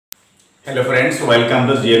Hello friends, welcome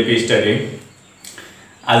to GlpStudy.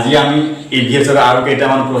 আজি আমি EVS এর আরো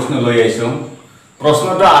কেইটামান প্রশ্ন লৈ আইছো।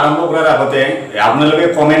 প্রশ্নটো আরম্ভ করার আগতে আপনাদের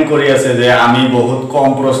কমেন্ট কৰি আছে যে আমি বহুত কম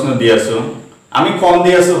প্রশ্ন দি আছো। আমি কম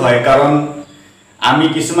দি আছো হয় কারণ আমি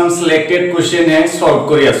কিছুমান সিলেক্টেড কোশ্চেন সলভ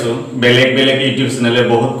কৰি আছো। বেলেগ বেলেগ ইউটিউব চ্যানেলে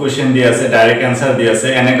বহুত কোশ্চেন দি আছে, ডাইৰেক্ট অ্যানসাৰ দি আছে।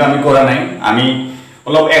 এনেকা আমি কৰা নাই। আমি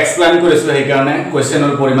অলপ এক্সপ্লেইন কৰিছো সেই কাৰণে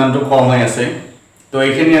কোশ্চেনৰ পৰিমাণটো কম হৈ আছে। তো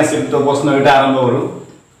এইখিনি আছিল তো প্ৰশ্নটা আৰম্ভ কৰো।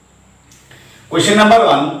 Question number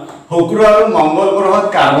 1 শুক্ৰ আৰু মঙ্গল গ্ৰহত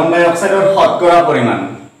কাৰ্বন ডাই অক্সাইডৰ শতকৰা পৰিমাণ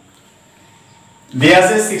দিয়া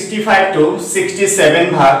আছে 65 to 67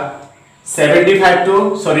 ভাগ 75 to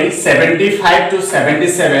 77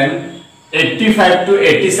 85 to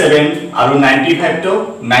 87 আৰু 95 to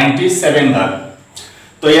 97 ভাগ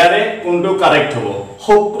তো ইয়াৰে কোনটো কাৰেক্ট হ'ব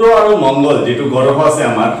শুক্ৰ আৰু মঙ্গল যেটো গ্ৰহ আছে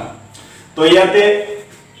আমাৰ তো ইয়াতে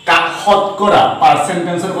শতকৰা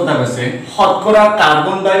পাৰ্সেন্টেজৰ কথা কৈছে শতকৰা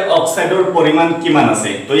কাৰ্বন ডাই অক্সাইডৰ পৰিমাণ কিমান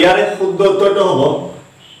আছে তো ইয়াৰে শুদ্ধ উত্তৰটো হ'ব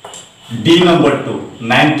ডি নম্বৰ 2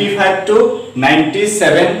 95 to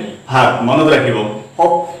 97 ভাগ মনত ৰাখিব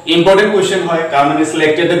খুব ইম্পৰ্টেন্ট কোশ্চেন হয় কাৰণ আমি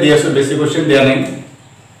সিলেক্টেড দি আছো বেছি কোশ্চেন দিয়া নাই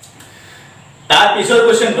তাৰ পিছৰ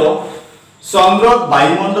কোশ্চেনটো চন্দ্ৰত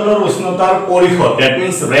বায়ুমণ্ডলৰ উষ্ণতাৰ পৰিসৰ দ্যাট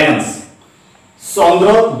মিন্স ৰেঞ্জ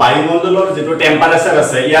চন্দ্ৰত বায়ুমণ্ডলৰ যেটো টেম্পাৰেচাৰ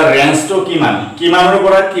আছে ইয়াৰ ৰেঞ্জটো কিমানৰ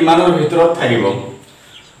পৰা কিমানৰ ভিতৰত থাকিব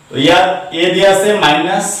তো ইয়াত এ দিয়া আছে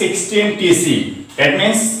 -16 TC that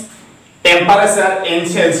means temperature in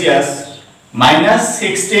Celsius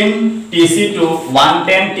 -16 TC to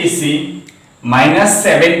 110 TC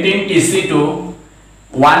 -17 TC to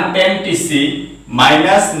 110 TC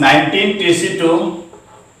 -19 TC to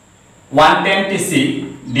 110 TC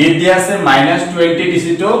দিয়া আছে -20 TC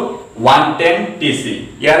to 110 TC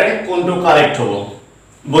ইয়াৰে কোনটো কাৰেক্ট হ'ব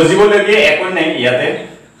বুজিবলগীয়া একো নাই ইয়াতে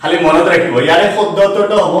খালি মনত ৰাখিব ইয়াৰে শুদ্ধ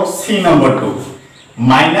উত্তৰটো হ'ব সি নম্বৰ 2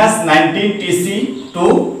 -19 TC to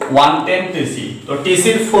 110 TC তো TC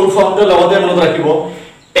ৰ ফুল ফৰ্মটো লগতে মনত ৰাখিব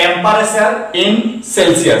temperature in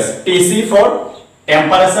Celsius TC for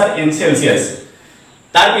temperature in Celsius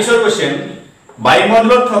তাৰ পিছৰ কোশ্চেন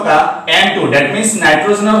বায়ুমণ্ডলত থকা N2 দ্যাট মিন্স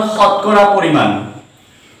নাইট্ৰজেনৰ শতকৰা পৰিমাণ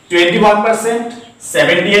 21%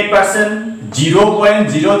 78%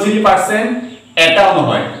 0.03% এটাও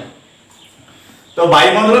নহয় তো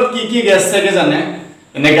বায়ুমণ্ডলত কি গ্যাস থাকে জানে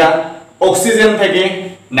এনেকা অক্সিজেন থাকে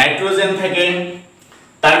নাইট্রোজেন থাকে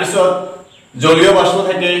তাৰ পিছত জলীয় বাষ্প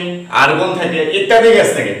থাকে আৰ্গন থাকে ইত্যাদি গ্যাস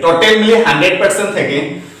থাকে টোটাল মিলি 100% থাকে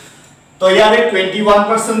তো ইয়াৰে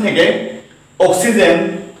 21% থাকে অক্সিজেন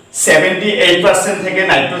 78% থাকে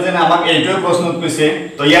নাইট্ৰোজেন আমাক এইটো প্ৰশ্নত কৈছে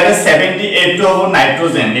তো ইয়াৰে 78 টো হ'ব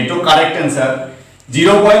নাইট্রোজেন এটো কারেক্ট आंसर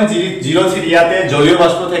 0.03 ইয়াতে জলীয়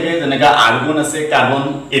বাষ্প থাকে যেনেকা আর্গন আছে কার্বন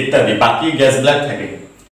ইত্যাদি বাকি গ্যাস ব্লাক থাকে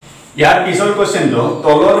ইয়াৰ পিছৰ কোশ্চেনটো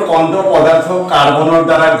তলৰ কোনটো পদাৰ্থ কাৰ্বনৰ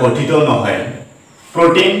দ্বাৰা গঠিত নহয়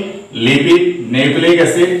প্ৰোটিন লিপিড নিউক্লিক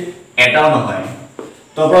এসিড এটাও নহয়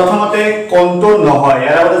তো প্ৰথমতে কোনটো নহয়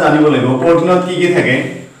ইয়াৰ আগতে জানিব লাগিব প্ৰোটিনত কি থাকে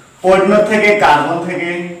প্ৰোটিনত থাকে কাৰ্বন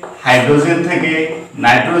থাকে হাইড্ৰোজেন থাকে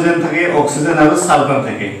নাইট্ৰোজেন থাকে অক্সিজেন আৰু সালফাৰ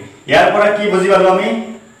থাকে ইয়াৰ পৰা কি বুজি পালো আমি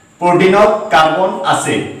প্ৰোটিনত কাৰ্বন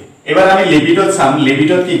আছে এবাৰ আমি লিপিডত চাম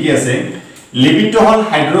লিপিডত কি আছে লিপিড হল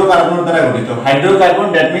হাইড্ৰোকাৰ্বনৰ দ্বাৰা গঠিত হাইড্ৰোকাৰ্বন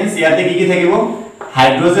দ্যাট মিন্স ইয়াতে কি থাকিব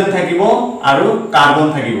হাইড্ৰোজেন থাকিব আৰু কাৰ্বন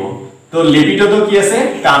থাকিব তো লিপিডতো কি আছে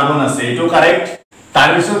কাৰ্বন আছে এটো কাৰেক্ট তাৰ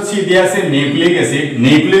পিছত সি দিয়া আছে নিউক্লিক এসিড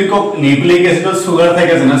নিউক্লিক এসিডত সুগাৰ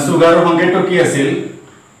থাকে জানা সুগাৰৰ সংকেতটো কি আছিল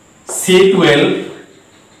C12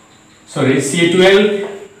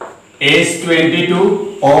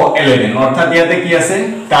 H22O11 অৰ্থাৎ ইয়াতে কি আছে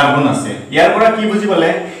কাৰ্বন আছে ইয়াৰ পৰা কি বুজি পালে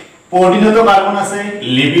প্ৰোটিনতো কাৰ্বন আছে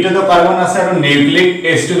লিপিডতো কাৰ্বন আছে আৰু নিউক্লিক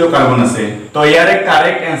এসিডতো কাৰ্বন আছে তো ইয়াৰে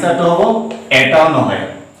কারেক্ট आंसरটো হ'ব এটাও নহয়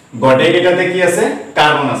গটে কেটাতে কি আছে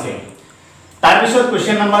কার্বন আছে তাৰ পিছত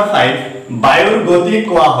কোশ্চেন নম্বৰ 5 বায়ুৰ গতি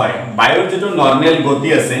কোৱা হয় বায়ুৰ যেটো নৰমাল গতি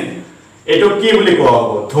আছে এটো কি বুলি কোৱা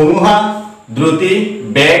হ'ব ধুমুহা দ্ৰুতি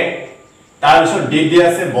বেগ তাৰ পিছত ডি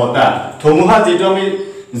আছে বতাহ ধুমুহা যেটো আমি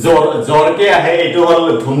জোৰকে আহে এটো হল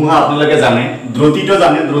ধুমুহা আপোনালোকে জানে দ্ৰুতিটো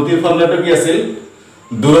জানে দ্ৰুতিৰ ফৰ্মুলাটো কি আছিল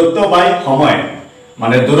দূৰত্ব বাই সময়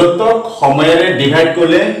মানে দূৰত্ব সময়েৰে ডিভাইড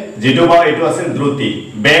কৰিলে যেটো বা এটো আছিল দ্ৰুতি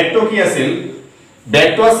বেগটো কি আছিল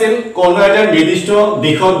বেগটো আছিল কোনো এটা নিৰ্দিষ্ট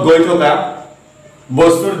দিশত গৈ থকা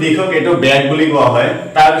বস্তুৰ দিশক এটো বেগ বুলি কোৱা হয়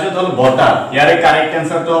তাৰ পিছত হল বতাহ ইয়াৰে কাৰেক্ট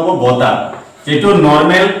आंसरটো হ'ব বতাহ যেটো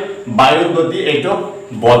নৰমাল বায়ুৰ গতি এটো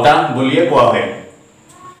বতাহ বুলিয়ে কোৱা হয়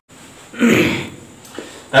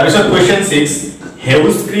তাৰপিছত কোশ্চেন 6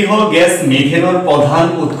 হেউস্গৃহ গ্যাস মিথেনৰ প্ৰধান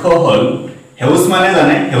উৎস হল হেউস মানে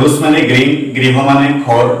জানে হেউস মানে গৃহ মানে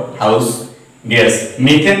ঘৰ হাউস গ্যাস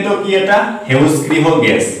মিথেন তো কি এটা হেউস্গৃহ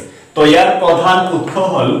গ্যাস তো ইয়াৰ প্ৰধান উৎস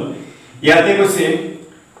হল ইয়াতে কৈছে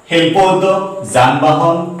শিল্প উদ্যোগ,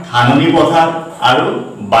 যান-বাহন, ধাননি পথাৰ আৰু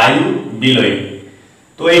বায়ু বিলয়।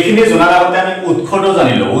 তো এইখিনি জনাৰ আগতে আমি উৎসটো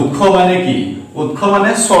জানিলো। উৎস মানে কি? উৎস মানে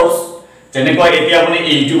সোৰ্স। যেনেকৈ এতিয়া আপুনি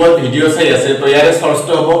ইউটিউবত ভিডিও চাই আছে, তো ইয়াৰে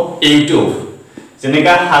সোৰ্সটো হ'ব ইউটিউব।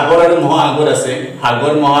 যেনেকা সাগৰ আৰু মহাসাগৰ আছে,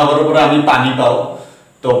 সাগৰ মহাসাগৰৰ পৰা আমি পানী পাওঁ,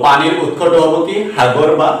 তো পানীৰ উৎসটো হ'ব কি? সাগৰ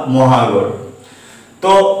বা মহাসাগৰ।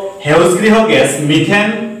 তো সেউজগৃহ গেছ মিথেন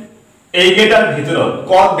এইকেইটাৰ ভিতৰত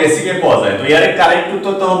কত বেছিকে পোৱা যায়? তো ইয়াৰে কাৰেক্ট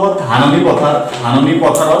উত্তৰটো হ'ব ধাননি পথাৰ। ধাননি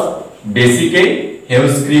পথাৰত বেছিকে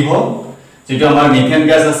সেউজগৃহ যেটো আমাৰ মিথেন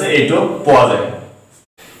গেছ আছে এইটো পোৱা যায়।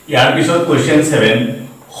 ইয়াৰ পিছত কোৱেশ্চন 7,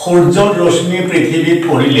 সূৰ্যৰ ৰশ্মি পৃথিৱীত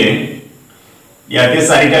পৰিলে, ইয়াতে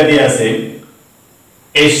চাৰিটা দিয়া আছে,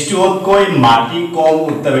 H2O কৈ মাটি কম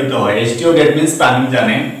উত্তাপিত হয়। H2O that means পানী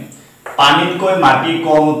জানে। পানীতকৈ মাটি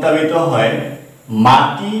কম উত্তাপিত হয়।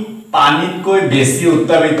 মাটি পানীতকৈ বেছি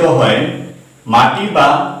উত্তাপিত হয়। মাটি বা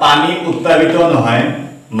পানী উত্তাপিত নহয়,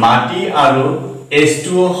 মাটি আৰু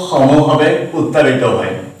H2O সমভাৱে উত্তাপিত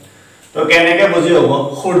হয়। তো কেনেকৈ বুজি হ'ব?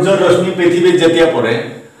 সূৰ্যৰ ৰশ্মি পৃথিৱীত যেতিয়া পৰে,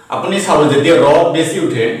 আপুনি চাব যেতিয়া ৰদ বেছি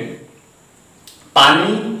উঠে, পানী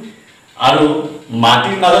আৰু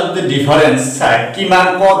মাটিৰ মাজত যে ডিফাৰেন্স চাই কিমান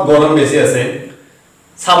কত গৰম বেছি আছে,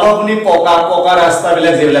 চাব আপুনি পকা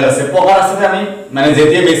ৰাস্তাবিলাক যেবিলাক আছে, পকা ৰাস্তাতে আমি মানে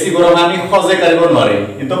যেতিয়া বেছি গৰম আমি খজে কাঢ়িব নোৱাৰি,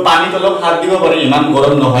 কিন্তু পানীত অলপ হাত দিব পাৰি, ইমান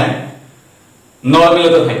গৰম নহয়,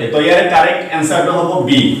 নৰ্মেলতে থাকে। তো ইয়াৰ কাৰেক্ট এনসাৰটো হ'ব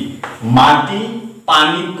বি, মাটি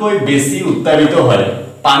পানীতকৈ বেছি উত্তাপিত হয়।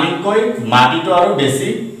 পানীতকৈ মাটিটো আৰু বেছি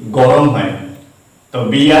গৰম হয়। তো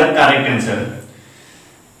বি ইয়াৰ কাৰেক্ট এনসাৰ।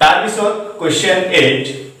 তাৰ পিছত কোৱেশ্চন 8,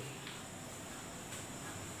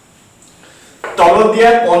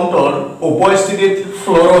 তলদিয়া কণ্ঠৰ উপস্থিতিত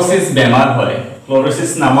ফ্লোৰোসিস বেমাৰ হয়।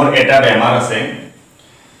 ফ্লোৰোসিস নামৰ এটা বেমাৰ আছে।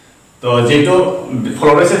 তো যেটো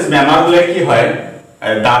ফ্লোৰোসিস বেমাৰ হলে কি হয়?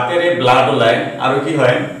 দাঁতেৰে ব্লাড ওলায় আৰু কি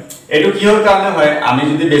হয়? এটো কিহৰ কাৰণে হয়? আমি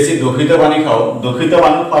যদি বেছি দূষিত পানী খাওঁ, দূষিত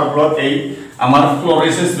পানী খোৱাৰ ফলত এই আমাৰ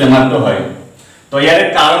ফ্লোৰোসিস বেমাৰটো হয়। তো ইয়াৰ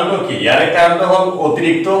কাৰণটো কি? ইয়াৰ কাৰণটো হ'ল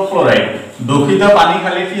অতিৰিক্ত ফ্লোৰাইড। দূষিত পানী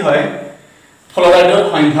খালে কি হয়? ফ্লোৰাইডৰ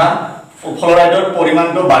সংখ্যা, ফ্লোৰাইডৰ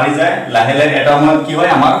পৰিমাণটো বাঢ়ি যায়, লাহে লাহে এটা সময়ত কি হয়?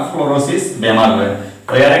 আমাৰ ফ্লোৰোসিস বেমাৰ হয়।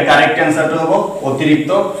 তো ইয়াৰ কাৰেক্ট এনসাৰটো হ'ব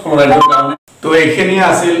অতিৰিক্ত ফ্লোৰাইডৰ কাৰণে। তো এইখিনি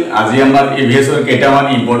আছিল আজি আমাৰ EVS ৰ কেইটামান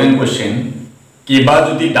ইম্পৰ্টেন্ট কোৱেশ্চন। কিবা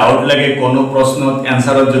যদি ডাউট লাগে, কোনো প্ৰশ্নত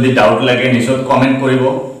এনসাৰত যদি ডাউট লাগে, নিশ্চয় কমেন্ট কৰিব।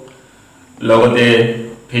 লগতে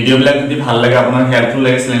ভিডিওবিলাক যদি ভাল লাগে, আপোনাৰ হেল্পফুল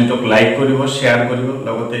লাগে, চেনেলটোক লাইক কৰিব, শ্বেয়াৰ কৰিব,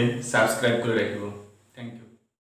 লগতে সাবস্ক্ৰাইব কৰি ৰাখিব।